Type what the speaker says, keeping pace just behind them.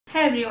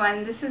Hey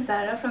everyone, this is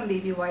Zara from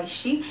Baby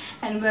Waishi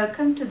and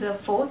welcome to the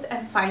fourth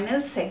and final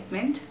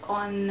segment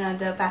on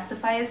the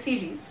Pacifier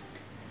series.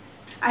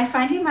 I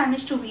finally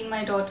managed to wean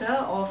my daughter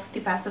off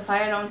the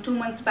pacifier around 2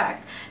 months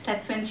back.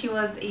 That's when she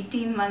was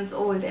 18 months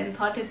old, and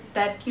thought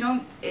that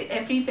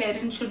every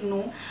parent should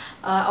know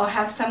or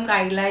have some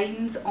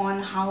guidelines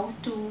on how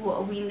to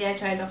wean their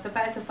child off the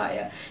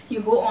pacifier.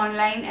 You go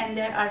online and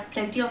there are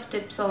plenty of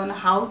tips on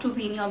how to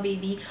wean your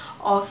baby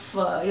off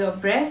your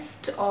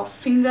breast, of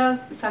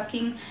finger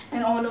sucking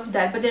and all of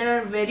that, but there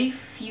are very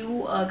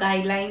few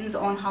guidelines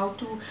on how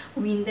to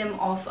wean them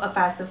off a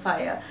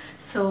pacifier.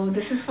 So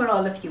this is for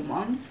all of you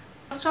moms.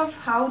 First off,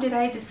 how did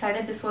I decide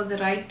that this was the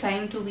right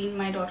time to wean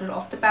my daughter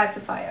off the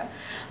pacifier?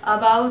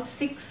 About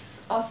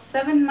 6 or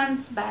 7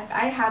 months back,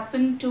 I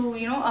happened to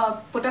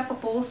put up a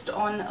post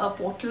on a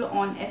portal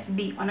on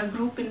FB, on a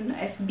group in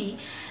FB,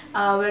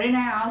 wherein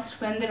I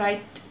asked when the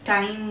right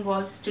time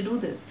was to do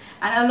this,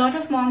 and a lot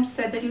of moms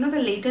said that the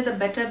later the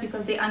better,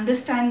 because they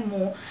understand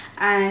more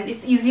and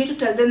it's easier to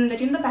tell them that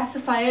the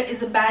pacifier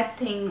is a bad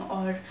thing,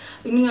 or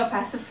your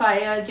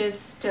pacifier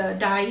just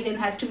died and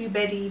has to be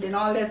buried and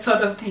all that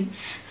sort of thing.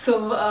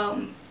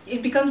 So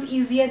it becomes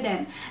easier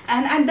then.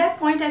 And at that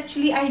point,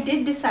 actually, I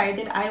did decide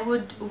that I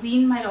would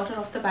wean my daughter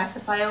off the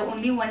pacifier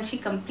only when she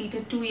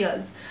completed 2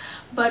 years.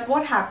 But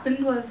what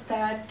happened was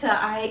that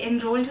I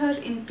enrolled her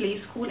in play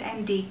school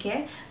and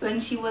daycare when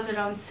she was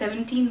around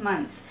 17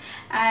 months.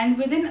 And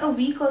within a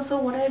week or so,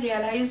 what I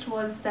realized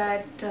was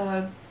that,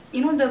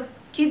 the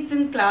kids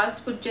in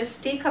class would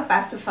just take her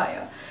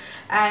pacifier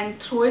and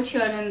throw it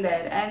here and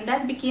there. And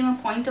that became a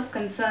point of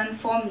concern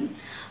for me.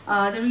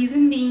 The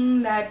reason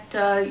being that,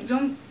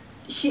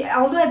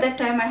 although at that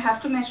time I have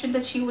to mention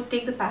that she would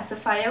take the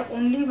pacifier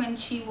only when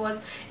she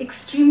was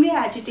extremely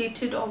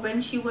agitated or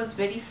when she was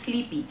very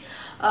sleepy,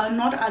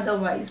 not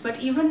otherwise. But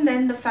even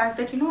then, the fact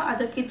that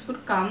other kids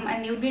would come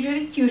and they would be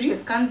really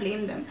curious, can't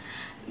blame them.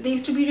 They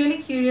used to be really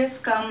curious,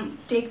 come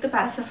take the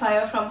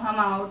pacifier from her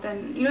mouth,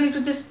 and it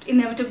would just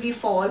inevitably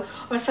fall,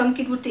 or some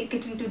kid would take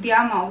it into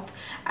their mouth.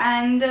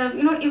 And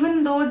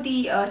even though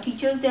the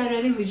teachers, they are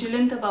really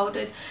vigilant about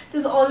it,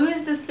 there's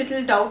always this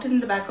little doubt in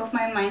the back of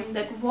my mind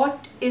that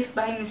what if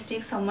by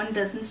mistake someone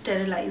doesn't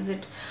sterilize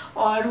it,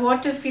 or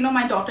what if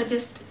my daughter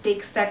just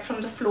takes that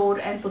from the floor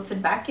and puts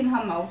it back in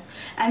her mouth,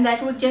 and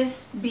that would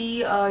just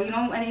be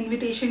an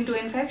invitation to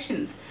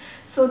infections.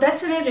 So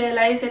that's when I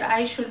realized that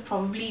I should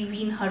probably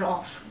wean her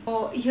off.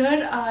 So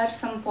here are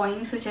some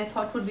points which I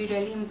thought would be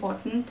really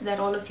important that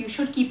all of you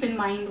should keep in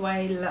mind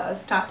while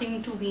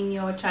starting to wean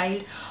your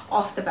child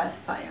off the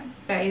pacifier.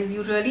 Guys,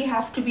 you really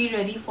have to be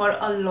ready for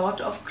a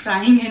lot of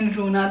crying and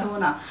rona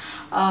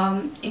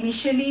dhona.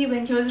 Initially,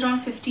 when she was around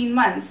 15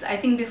 months, I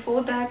think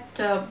before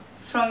that,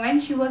 from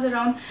when she was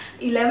around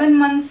 11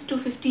 months to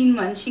 15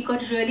 months, she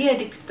got really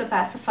addicted to the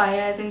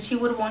pacifiers, and she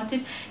would want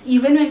it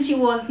even when she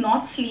was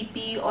not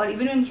sleepy or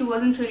even when she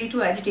wasn't really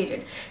too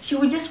agitated. She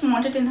would just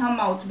want it in her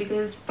mouth,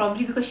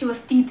 probably because she was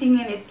teething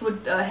and it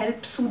would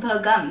help soothe her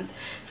gums.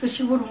 So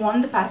she would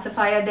want the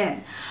pacifier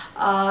then.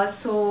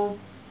 So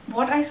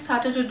what I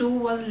started to do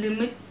was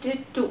limit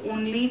it to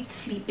only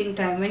sleeping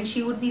time. When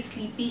she would be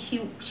sleepy,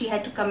 she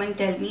had to come and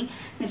tell me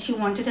that she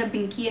wanted her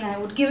binky, and I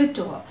would give it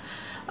to her.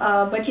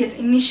 But yes,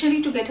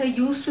 initially to get her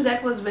used to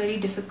that was very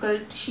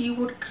difficult. She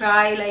would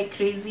cry like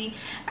crazy,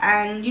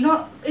 and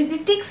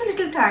it takes a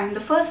little time. The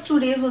first 2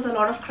 days was a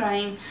lot of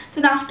crying.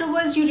 Then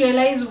afterwards you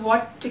realize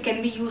what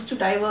can be used to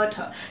divert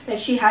her. Like,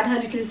 she had her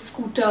little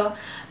scooter.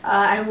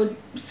 I would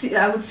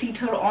seat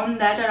her on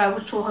that, or I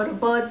would show her a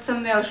bird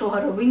somewhere, or show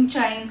her a wind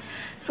chime.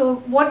 So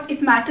what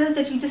it matters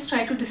that you just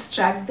try to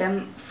distract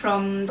them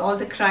from all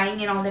the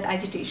crying and all that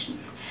agitation.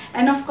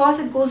 And of course,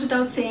 it goes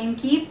without saying,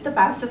 keep the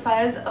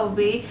pacifiers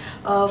away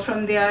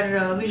from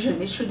their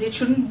vision. It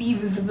shouldn't be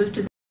visible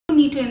to them. You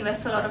need to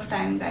invest a lot of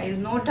time, guys,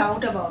 no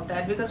doubt about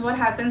that, because what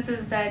happens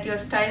is that your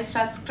child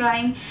starts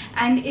crying,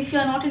 and if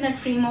you're not in that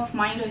frame of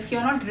mind, or if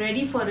you're not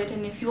ready for it,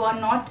 and if you are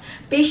not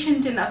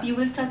patient enough, you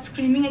will start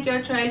screaming at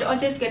your child, or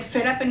just get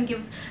fed up and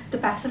give the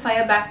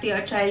pacifier back to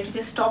your child to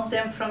just stop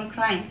them from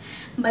crying.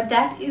 But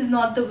that is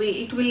not the way.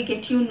 It will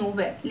get you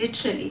nowhere.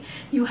 Literally,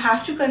 you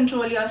have to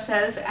control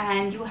yourself,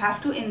 and you have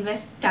to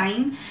invest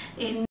time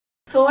in.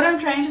 So what I'm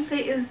trying to say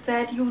is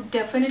that you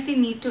definitely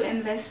need to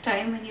invest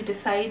time when you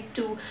decide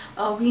to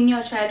wean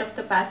your child off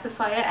the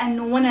pacifier, and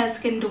no one else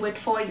can do it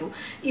for you.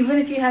 Even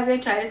if you have your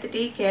child at the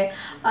daycare,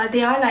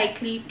 they are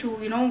likely to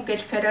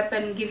get fed up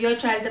and give your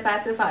child the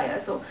pacifier.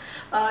 So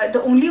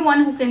the only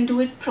one who can do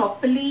it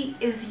properly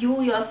is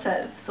you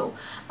yourself. So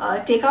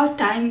take out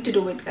time to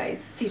do it, guys.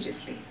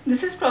 Seriously,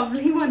 this is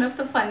probably one of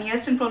the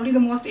funniest and probably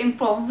the most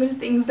improbable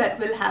things that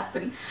will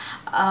happen.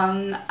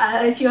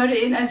 If you're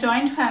in a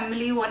joint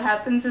family, what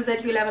happens is that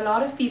that you'll have a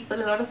lot of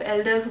people, a lot of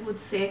elders who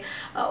would say,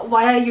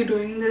 why are you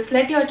doing this?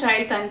 Let your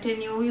child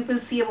continue. We will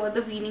see about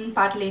the weaning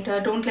part later.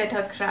 Don't let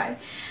her cry.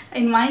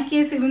 In my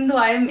case, even though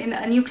I am in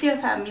a nuclear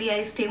family,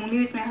 I stay only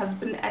with my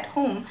husband at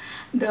home.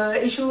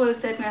 The issue was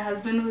that my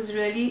husband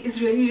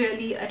is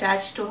really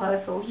attached to her,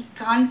 so he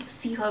can't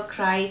see her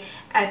cry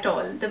at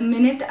all. The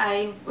minute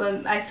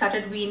I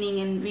started weaning,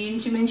 and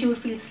when she would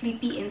feel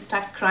sleepy and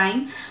start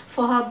crying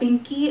for her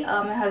binky,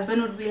 my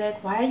husband would be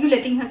like, why are you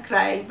letting her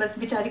cry? Bas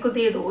bichari ko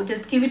de do,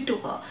 just give it to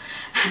her.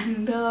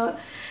 And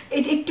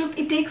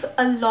it takes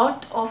a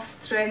lot of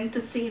strength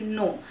to say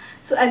no.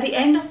 So at the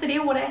end of the day,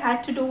 what I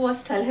had to do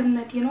was tell him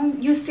that, you know,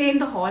 you stay in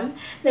the hall,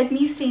 let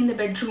me stay in the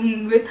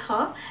bedroom with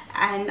her,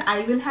 and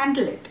I will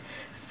handle it.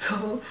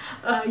 So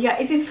yeah,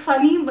 it's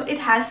funny, but it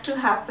has to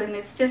happen.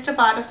 It's just a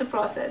part of the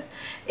process.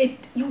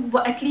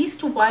 At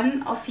least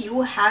one of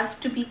you have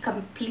to be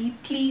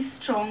completely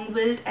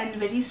strong-willed and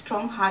very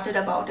strong-hearted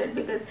about it,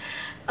 because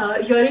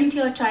hearing to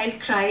your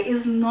child cry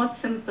is not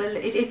simple.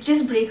 It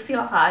just breaks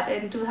your heart,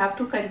 and to have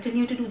to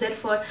continue to do that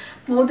for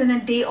more than a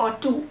day or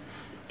two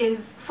is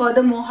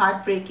furthermore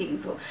heartbreaking.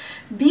 So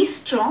be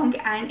strong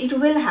and it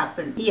will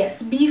happen.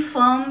 Yes, be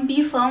firm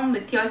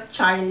with your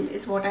child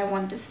is what I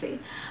want to say.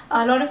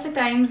 A lot of the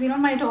times, you know,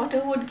 my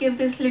daughter would give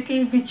this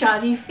little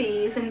bichari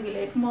face and be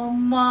like,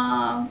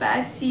 mama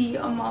Bassi,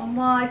 or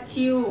mama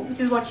chew, which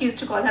is what she used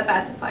to call her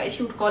pacifier.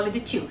 She would call it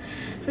the chew.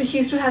 So she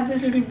used to have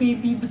this little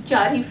baby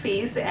bichari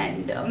face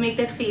and make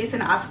that face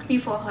and ask me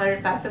for her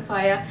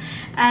pacifier,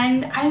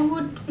 and I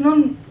would, you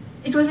know,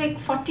 it was like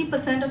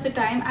 40% of the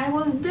time I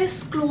was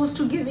this close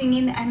to giving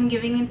in and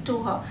giving it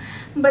to her.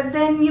 But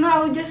then, you know,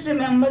 I would just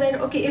remember that,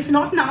 okay, if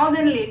not now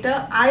then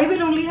later, I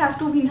will only have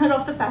to wean her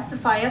off the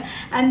pacifier,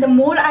 and the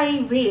more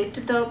I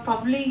wait, the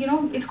probably, you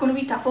know, it's going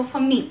to be tougher for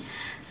me.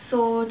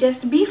 So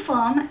just be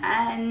firm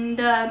and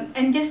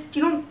just,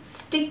 you know,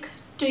 stick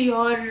to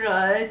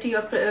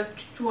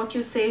what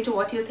you say, to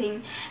what you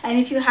think. And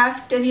if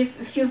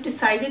you've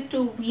decided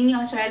to wean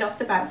your child off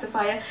the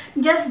pacifier,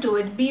 just do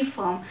it. Be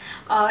firm.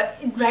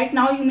 Right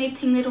now you may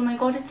think that, oh my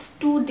god, it's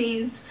 2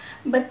 days,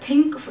 but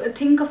think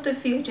of the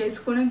future. It's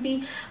going to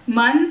be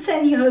months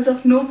and years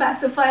of no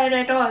pacifier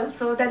at all.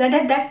 So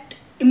that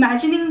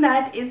imagining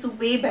that is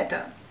way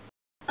better.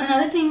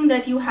 Another thing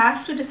that you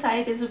have to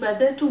decide is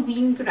whether to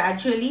wean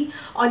gradually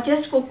or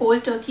just go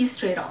cold turkey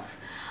straight off.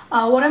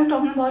 What I'm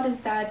talking about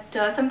is that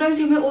sometimes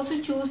you may also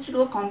choose to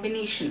do a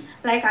combination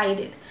like I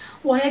did.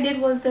 What I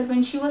did was that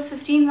when she was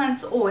 15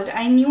 months old,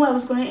 I knew I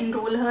was going to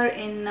enroll her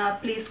in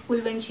play school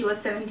when she was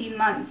 17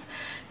 months.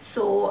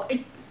 So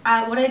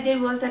what I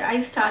did was that I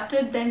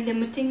started then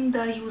limiting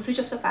the usage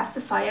of the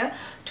pacifier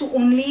to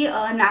only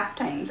nap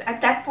times.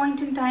 At that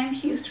point in time,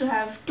 she used to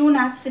have 2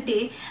 naps a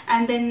day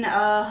and then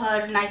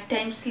her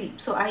nighttime sleep.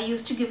 So I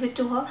used to give it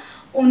to her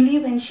only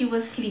when she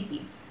was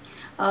sleepy.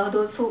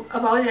 So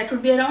about that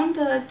would be around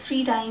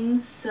 3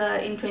 times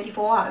in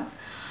 24 hours.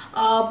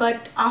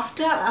 But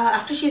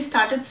after she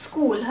started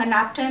school, her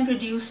nap time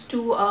reduced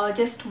to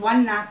just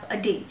 1 nap a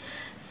day.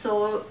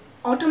 So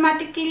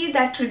automatically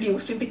that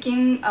reduced. It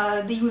became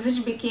the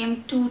usage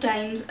became 2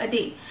 times a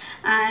day.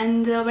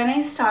 And when I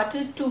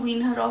started to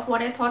wean her off,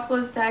 what I thought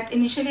was that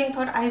initially I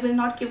thought I will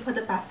not give her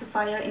the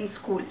pacifier in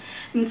school.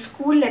 In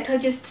school, let her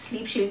just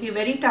sleep. She'll be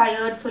very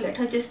tired, so let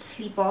her just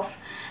sleep off.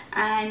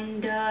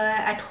 And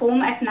at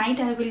home at night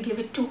I will give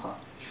it to her.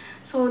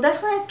 So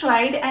that's what I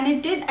tried, and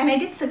I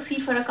did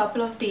succeed for a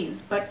couple of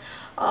days. But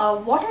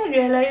what I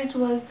realized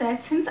was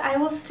that since I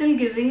was still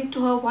giving it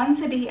to her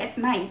once a day at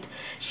night,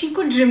 she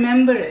could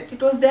remember it.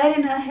 It was there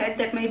in her head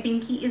that my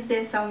binky is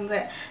there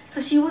somewhere.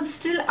 So she would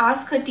still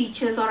ask her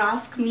teachers or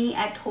ask me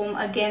at home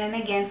again and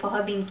again for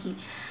her binky.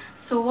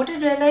 So what I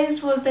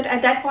realized was that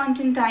at that point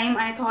in time,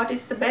 I thought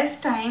it's the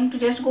best time to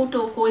just go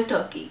to cold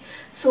turkey.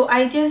 So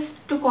I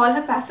just took all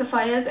her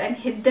pacifiers and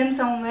hid them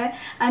somewhere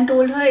and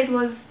told her it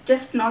was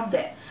just not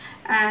there.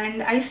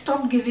 And I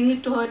stopped giving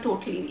it to her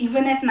totally.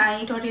 Even at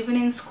night or even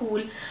in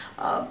school,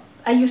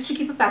 I used to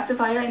keep a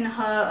pacifier in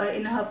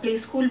her play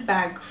school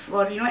bag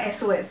for, you know,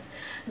 SOS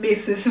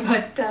basis,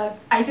 but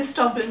I just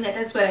stopped doing that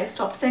as well. I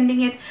stopped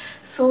sending it.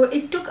 So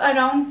it took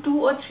around 2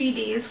 or 3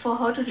 days for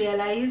her to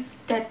realize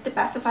that the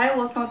pacifier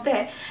was not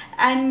there,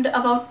 and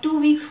about 2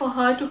 weeks for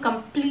her to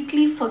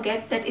completely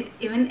forget that it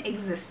even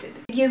existed.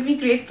 It gives me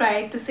great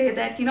pride to say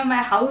that, you know, my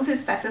house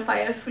is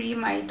pacifier free.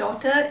 My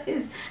daughter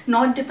is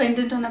not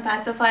dependent on a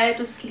pacifier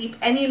to sleep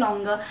any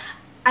longer.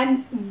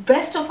 And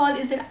best of all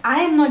is that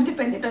I am not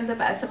dependent on the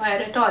pacifier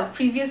at all.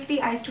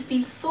 Previously, I used to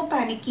feel so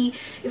panicky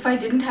if I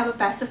didn't have a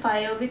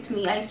pacifier with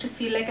me. I used to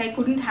feel like I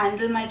couldn't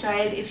handle my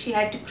child if she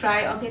had to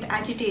cry or get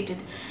agitated.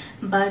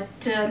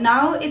 But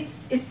now it's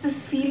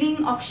this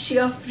feeling of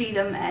sheer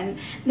freedom, and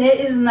there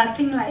is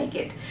nothing like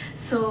it.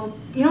 So,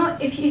 you know,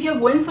 if you're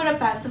going for a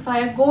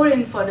pacifier, go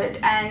in for it.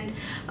 And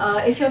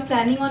if you're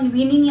planning on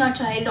weaning your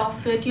child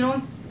off it, you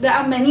know, there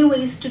are many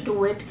ways to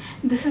do it.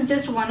 This is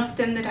just one of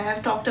them that I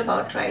have talked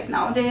about right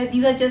now.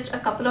 These are just a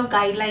couple of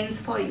guidelines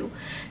for you.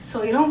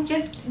 So, you know,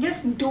 just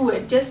do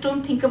it. Just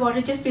don't think about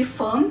it. Just be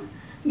firm,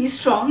 be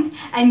strong,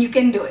 and you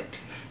can do it.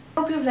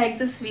 Hope you've liked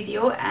this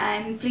video,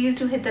 and please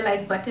do hit the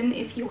like button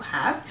if you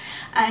have,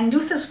 and do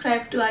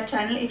subscribe to our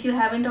channel if you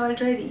haven't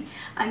already.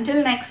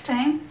 Until next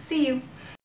time, see you.